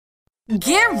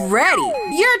Get ready.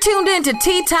 You're tuned in to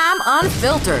Tea Time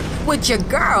Unfiltered with your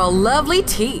girl,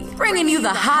 Lovelyti, bringing you the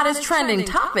hottest trending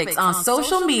topics on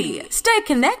social media. Stay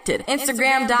connected.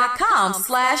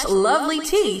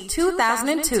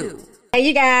 Instagram.com/Lovelyti2002. Hey,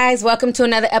 you guys. Welcome to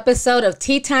another episode of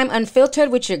Tea Time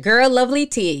Unfiltered with your girl,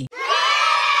 Lovelyti.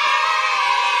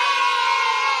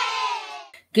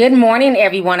 Good morning,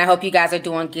 everyone. I hope you guys are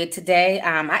doing good today.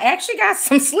 I actually got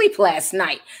some sleep last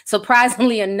night,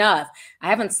 surprisingly enough. I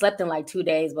haven't slept in like 2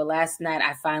 days, but last night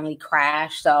I finally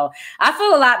crashed. So I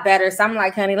feel a lot better. So I'm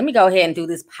like, honey, let me go ahead and do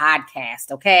this podcast,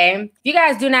 okay? If you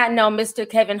guys do not know, Mr.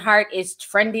 Kevin Hart is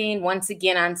trending once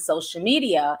again on social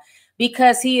media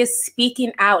because he is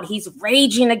speaking out. He's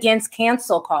raging against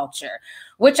cancel culture,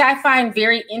 which I find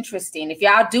very interesting. If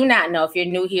y'all do not know, if you're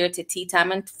new here to Tea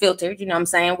Time Unfiltered, you know what I'm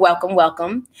saying? Welcome,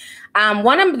 welcome.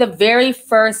 One of the very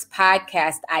first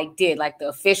podcasts I did, like the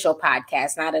official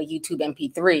podcast, not a YouTube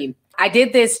MP3, I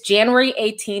did this January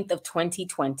 18th of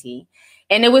 2020,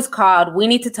 and it was called We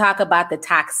Need to Talk About the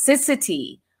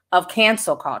Toxicity of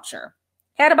Cancel Culture.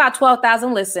 Had about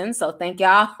 12,000 listens, so thank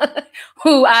y'all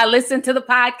who listened to the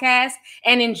podcast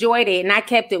and enjoyed it. And I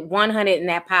kept it 100 in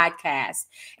that podcast.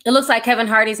 It looks like Kevin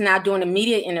Hart is now doing a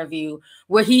media interview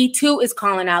where he too is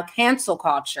calling out cancel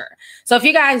culture. So if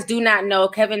you guys do not know,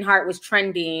 Kevin Hart was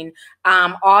trending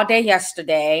all day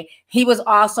yesterday. He was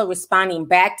also responding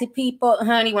back to people.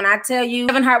 Honey, when I tell you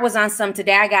Kevin Hart was on some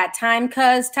today I got time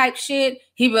cuz type shit,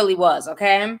 he really was,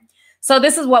 okay? So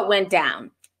this is what went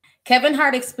down. Kevin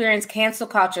Hart experienced cancel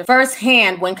culture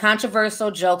firsthand when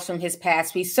controversial jokes from his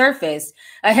past resurfaced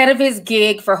ahead of his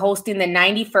gig for hosting the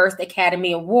 91st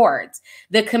Academy Awards.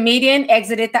 The comedian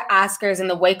exited the Oscars in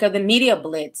the wake of the media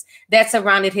blitz that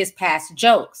surrounded his past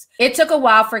jokes. It took a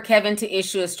while for Kevin to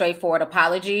issue a straightforward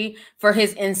apology for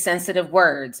his insensitive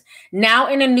words. Now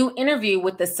in a new interview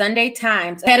with the Sunday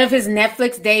Times ahead of his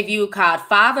Netflix debut called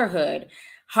Fatherhood,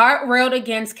 Hart railed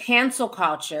against cancel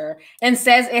culture and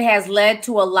says it has led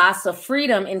to a loss of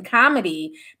freedom in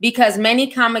comedy because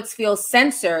many comics feel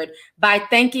censored by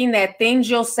thinking that things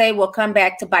you'll say will come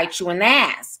back to bite you in the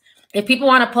ass. If people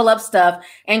want to pull up stuff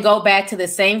and go back to the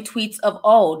same tweets of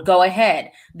old, go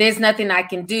ahead. There's nothing I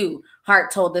can do,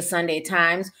 Hart told the Sunday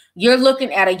Times. You're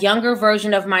looking at a younger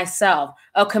version of myself,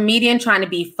 a comedian trying to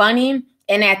be funny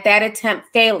and at that attempt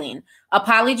failing.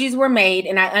 Apologies were made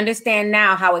and I understand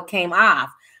now how it came off.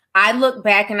 I look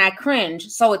back and I cringe,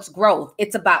 so it's growth.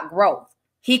 It's about growth.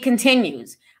 He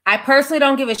continues, I personally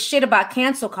don't give a shit about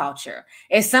cancel culture.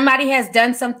 If somebody has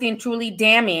done something truly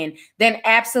damning, then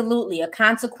absolutely a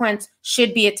consequence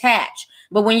should be attached.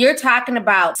 But when you're talking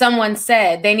about someone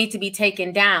said they need to be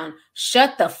taken down,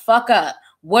 shut the fuck up.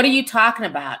 What are you talking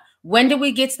about? When do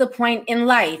we get to the point in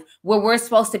life where we're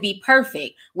supposed to be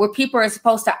perfect, where people are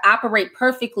supposed to operate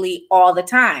perfectly all the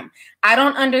time? I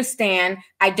don't understand.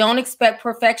 I don't expect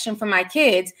perfection from my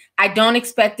kids. I don't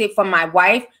expect it from my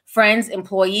wife, friends,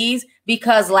 employees,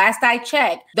 because last I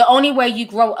checked, the only way you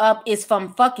grow up is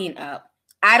from fucking up.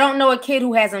 I don't know a kid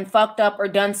who hasn't fucked up or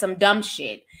done some dumb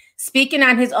shit. Speaking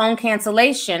on his own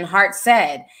cancellation, Hart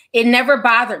said, it never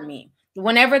bothered me.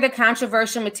 Whenever the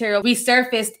controversial material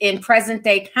resurfaced in present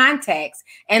day context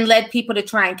and led people to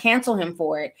try and cancel him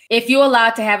for it, if you allow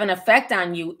it to have an effect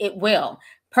on you, it will.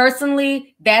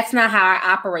 Personally, that's not how I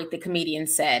operate, the comedian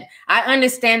said. I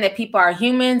understand that people are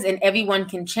humans and everyone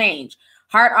can change.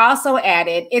 Hart also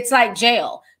added, it's like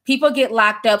jail. People get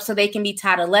locked up so they can be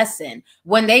taught a lesson.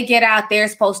 When they get out, they're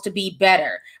supposed to be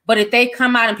better. But if they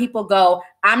come out and people go,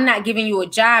 I'm not giving you a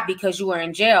job because you were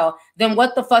in jail, then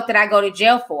what the fuck did I go to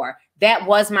jail for? That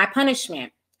was my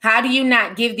punishment. How do you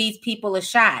not give these people a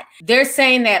shot? They're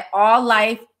saying that all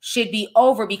life should be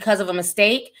over because of a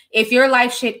mistake. If your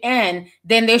life should end,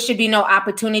 then there should be no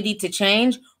opportunity to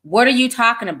change. What are you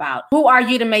talking about? Who are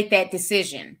you to make that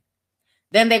decision?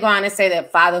 Then they go on to say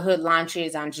that fatherhood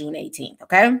launches on June 18th,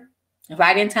 okay?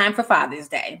 Right in time for Father's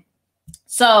Day.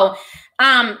 So,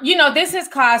 this has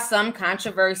caused some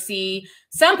controversy.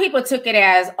 Some people took it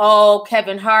as, oh,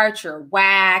 Kevin Hart, you're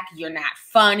whack. You're not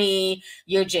funny.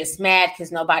 You're just mad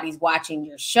because nobody's watching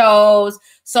your shows.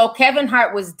 So Kevin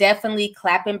Hart was definitely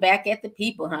clapping back at the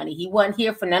people, honey. He wasn't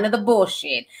here for none of the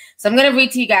bullshit. So I'm going to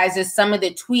read to you guys just some of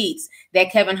the tweets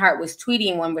that Kevin Hart was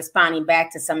tweeting when responding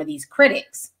back to some of these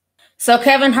critics. So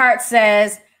Kevin Hart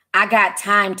says, I got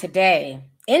time today.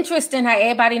 Interesting how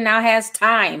everybody now has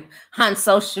time on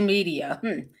social media.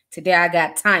 Today I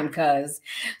got time, cuz.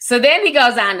 So then he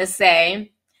goes on to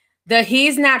say, the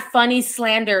he's not funny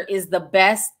slander is the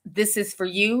best. This is for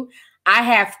you. I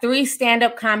have 3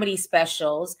 stand-up comedy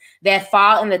specials that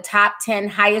fall in the top 10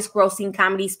 highest grossing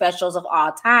comedy specials of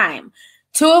all time.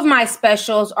 2 of my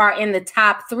specials are in the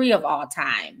top 3 of all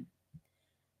time.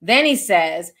 Then he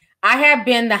says, I have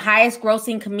been the highest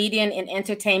grossing comedian in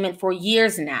entertainment for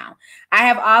years now. I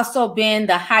have also been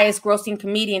the highest grossing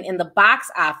comedian in the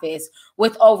box office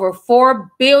with over $4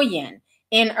 billion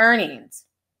in earnings.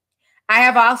 I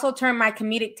have also turned my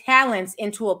comedic talents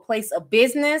into a place of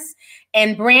business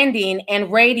and branding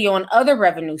and radio and other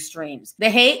revenue streams. The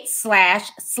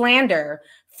hate/slander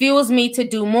fuels me to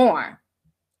do more.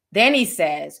 Then he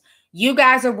says, you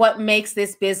guys are what makes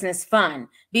this business fun,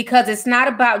 because it's not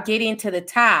about getting to the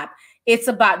top. It's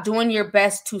about doing your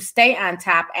best to stay on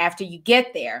top after you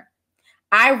get there.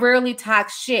 I rarely talk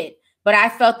shit, but I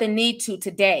felt the need to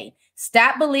today.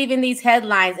 Stop believing these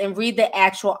headlines and read the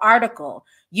actual article.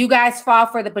 You guys fall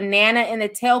for the banana in the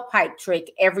tailpipe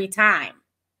trick every time.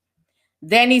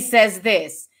 Then he says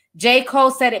this, J.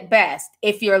 Cole said it best.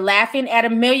 If you're laughing at a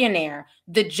millionaire,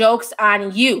 the joke's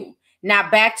on you. Now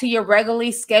back to your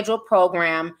regularly scheduled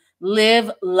program.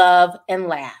 Live, love, and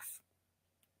laugh.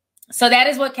 So that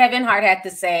is what Kevin Hart had to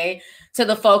say to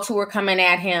the folks who were coming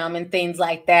at him and things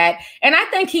like that. And I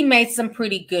think he made some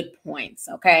pretty good points,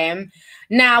 okay?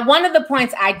 Now, one of the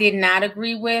points I did not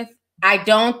agree with, I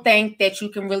don't think that you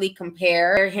can really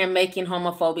compare him making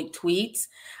homophobic tweets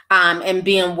and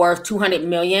being worth $200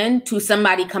 million to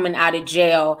somebody coming out of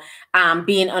jail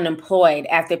being unemployed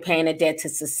after paying a debt to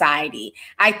society.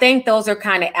 I think those are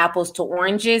kind of apples to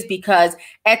oranges, because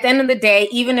at the end of the day,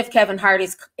 even if Kevin Hart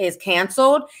is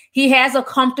canceled, he has a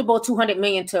comfortable $200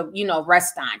 million to,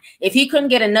 rest on. If he couldn't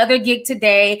get another gig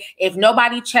today, if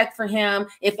nobody checked for him,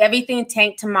 if everything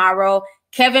tanked tomorrow,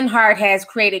 Kevin Hart has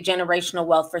created generational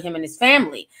wealth for him and his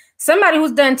family. Somebody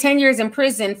who's done 10 years in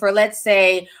prison for, let's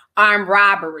say, armed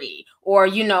robbery or,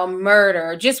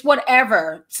 murder, just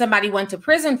whatever somebody went to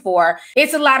prison for,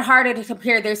 it's a lot harder to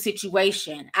compare their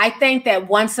situation. I think that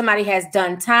once somebody has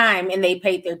done time and they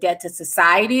paid their debt to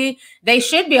society, they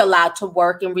should be allowed to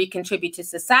work and recontribute to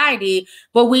society.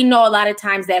 But we know a lot of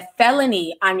times that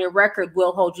felony on your record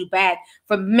will hold you back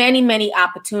from many, many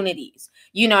opportunities.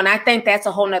 And I think that's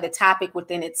a whole nother topic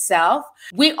within itself.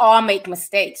 We all make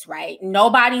mistakes, right?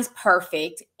 Nobody's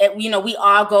perfect. We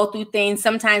all go through things.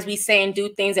 Sometimes we say and do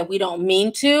things that we don't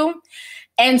mean to.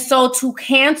 And so to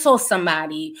cancel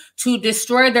somebody, to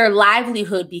destroy their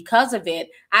livelihood because of it,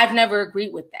 I've never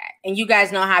agreed with that. And you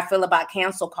guys know how I feel about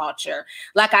cancel culture.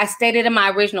 Like I stated in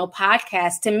my original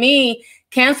podcast, to me,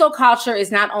 cancel culture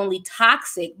is not only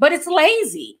toxic, but it's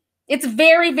lazy. It's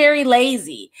very, very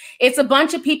lazy. It's a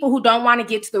bunch of people who don't want to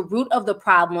get to the root of the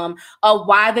problem of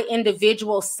why the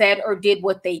individual said or did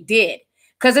what they did.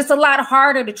 Because it's a lot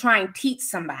harder to try and teach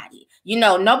somebody.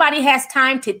 Nobody has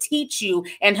time to teach you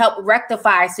and help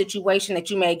rectify a situation that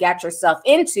you may have got yourself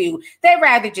into. They'd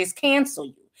rather just cancel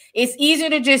you. It's easier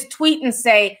to just tweet and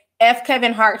say, F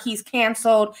Kevin Hart, he's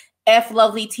canceled. F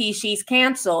Lovelyti, she's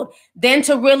canceled, than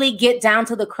to really get down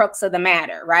to the crux of the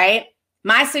matter, right?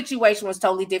 My situation was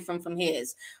totally different from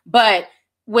his. But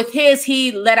with his,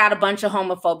 he let out a bunch of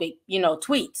homophobic,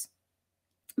 tweets.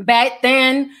 Back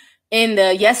then, in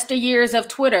the yesteryears of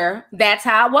Twitter, that's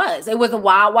how it was. It was a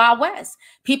wild, wild west.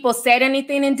 People said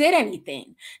anything and did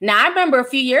anything. Now, I remember a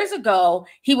few years ago,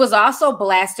 he was also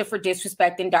blasted for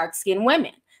disrespecting dark-skinned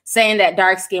women, saying that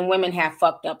dark-skinned women have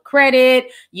fucked up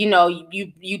credit. You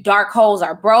dark holes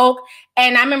are broke.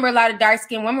 And I remember a lot of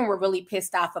dark-skinned women were really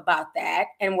pissed off about that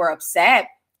and were upset.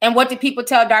 And what did people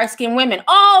tell dark-skinned women?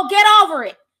 Oh, get over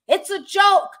it. It's a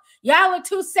joke. Y'all are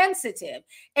too sensitive.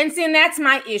 And see, and that's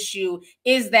my issue,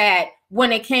 is that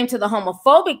when it came to the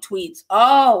homophobic tweets,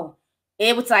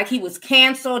 it was like he was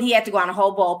canceled. He had to go on a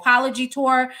hobo apology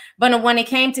tour. But when it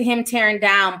came to him tearing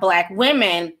down Black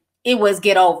women, it was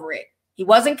get over it. He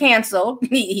wasn't canceled.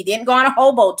 He didn't go on a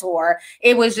hobo tour.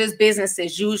 It was just business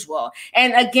as usual.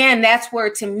 And again, that's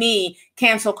where, to me,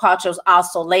 cancel culture is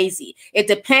also lazy. It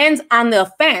depends on the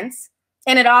offense,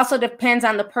 and it also depends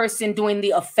on the person doing the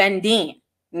offending.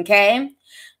 Okay.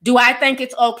 Do I think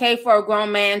it's okay for a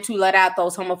grown man to let out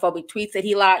those homophobic tweets that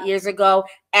he let out years ago?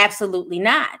 Absolutely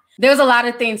not. There's a lot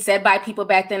of things said by people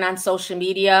back then on social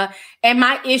media. And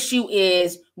my issue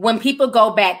is when people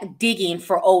go back digging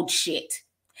for old shit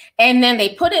and then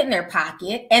they put it in their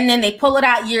pocket and then they pull it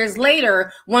out years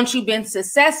later, once you've been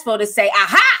successful, to say,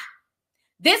 aha,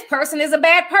 this person is a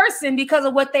bad person because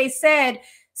of what they said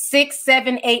 6,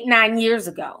 7, 8, 9 years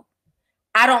ago.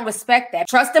 I don't respect that.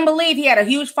 Trust and believe he had a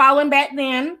huge following back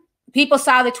then. People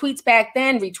saw the tweets back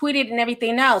then, retweeted and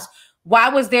everything else. Why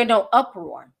was there no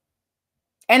uproar?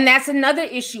 And that's another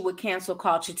issue with cancel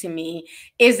culture to me,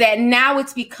 is that now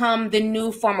it's become the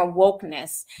new form of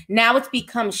wokeness. Now it's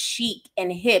become chic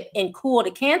and hip and cool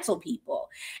to cancel people.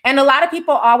 And a lot of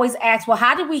people always ask, well,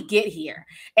 how did we get here?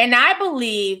 And I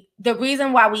believe the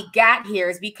reason why we got here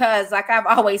is because, like I've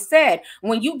always said,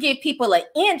 when you give people an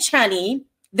inch, honey,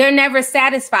 they're never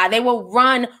satisfied. They will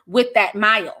run with that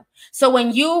mile. So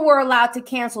when you were allowed to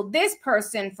cancel this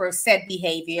person for said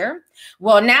behavior,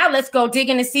 well, now let's go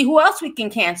digging to see who else we can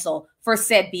cancel for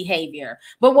said behavior.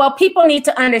 But what people need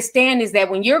to understand is that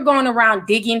when you're going around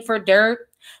digging for dirt,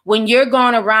 when you're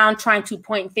going around trying to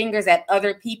point fingers at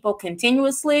other people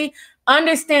continuously,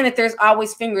 understand that there's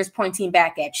always fingers pointing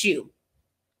back at you.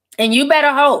 And you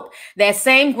better hope that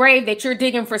same grave that you're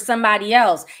digging for somebody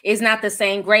else is not the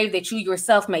same grave that you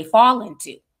yourself may fall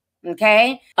into.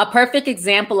 Okay. A perfect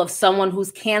example of someone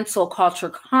whose cancel culture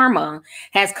karma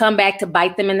has come back to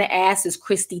bite them in the ass is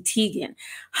Chrissy Teigen.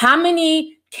 How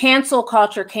many cancel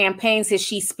culture campaigns has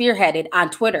she spearheaded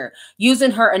on Twitter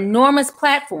using her enormous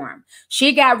platform?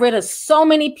 She got rid of so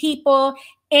many people,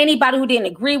 anybody who didn't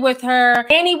agree with her,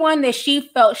 anyone that she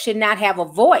felt should not have a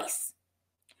voice.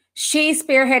 She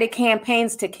spearheaded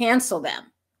campaigns to cancel them.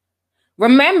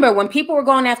 Remember, when people were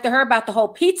going after her about the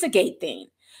whole Pizzagate thing,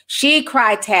 she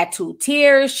cried tattooed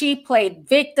tears. She played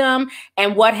victim.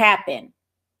 And what happened?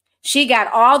 She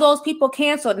got all those people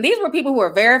canceled. And these were people who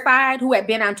were verified, who had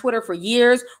been on Twitter for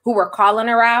years, who were calling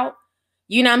her out.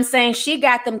 You know what I'm saying? She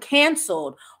got them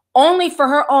canceled only for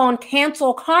her own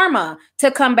cancel karma to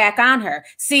come back on her.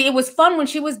 See, it was fun when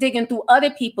she was digging through other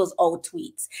people's old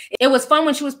tweets. It was fun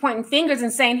when she was pointing fingers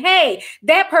and saying, hey,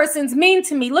 that person's mean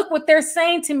to me. Look what they're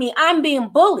saying to me. I'm being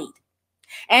bullied.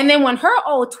 And then when her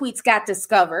old tweets got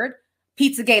discovered,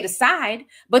 Pizzagate aside,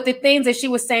 but the things that she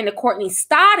was saying to Courtney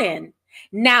Stodden,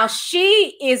 now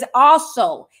she is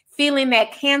also feeling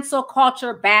that cancel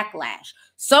culture backlash.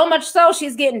 So much so,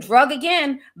 she's getting drugged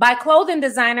again by clothing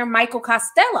designer Michael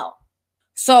Costello.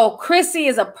 So Chrissy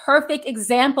is a perfect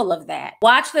example of that.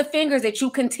 Watch the fingers that you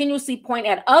continuously point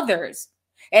at others,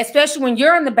 especially when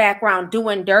you're in the background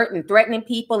doing dirt and threatening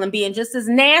people and being just as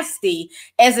nasty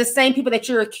as the same people that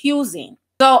you're accusing.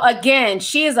 So again,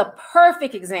 she is a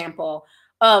perfect example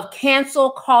of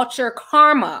cancel culture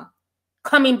karma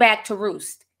coming back to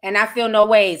roost. And I feel no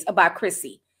ways about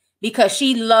Chrissy, because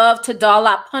she loved to dole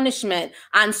out punishment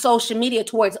on social media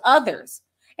towards others.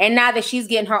 And now that she's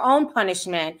getting her own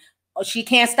punishment, she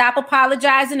can't stop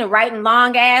apologizing and writing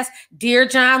long ass Dear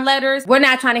John letters. We're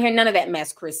not trying to hear none of that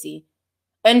mess, Chrissy.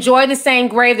 Enjoy the same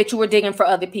grave that you were digging for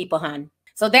other people, hun.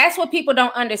 So that's what people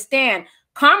don't understand.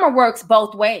 Karma works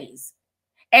both ways.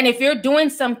 And if you're doing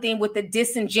something with a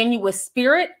disingenuous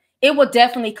spirit, it will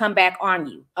definitely come back on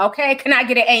you. Okay? Can I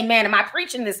get an amen? Am I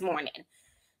preaching this morning?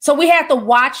 So we have to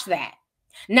watch that.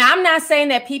 Now, I'm not saying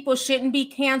that people shouldn't be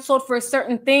canceled for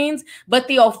certain things, but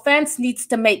the offense needs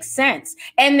to make sense.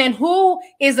 And then who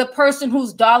is a person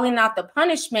who's doling out the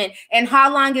punishment, and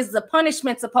how long is the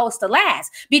punishment supposed to last?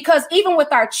 Because even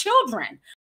with our children.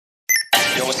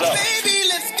 Yo, what's up? Baby,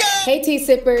 let's go. Hey, tea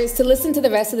sippers. To listen to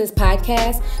the rest of this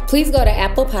podcast, please go to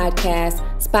Apple Podcasts,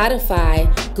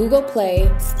 Spotify, Google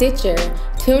Play, Stitcher,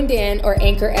 TuneIn, or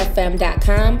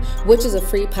AnchorFM.com, which is a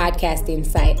free podcasting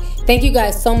site. Thank you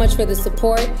guys so much for the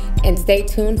support, and stay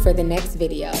tuned for the next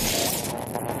video.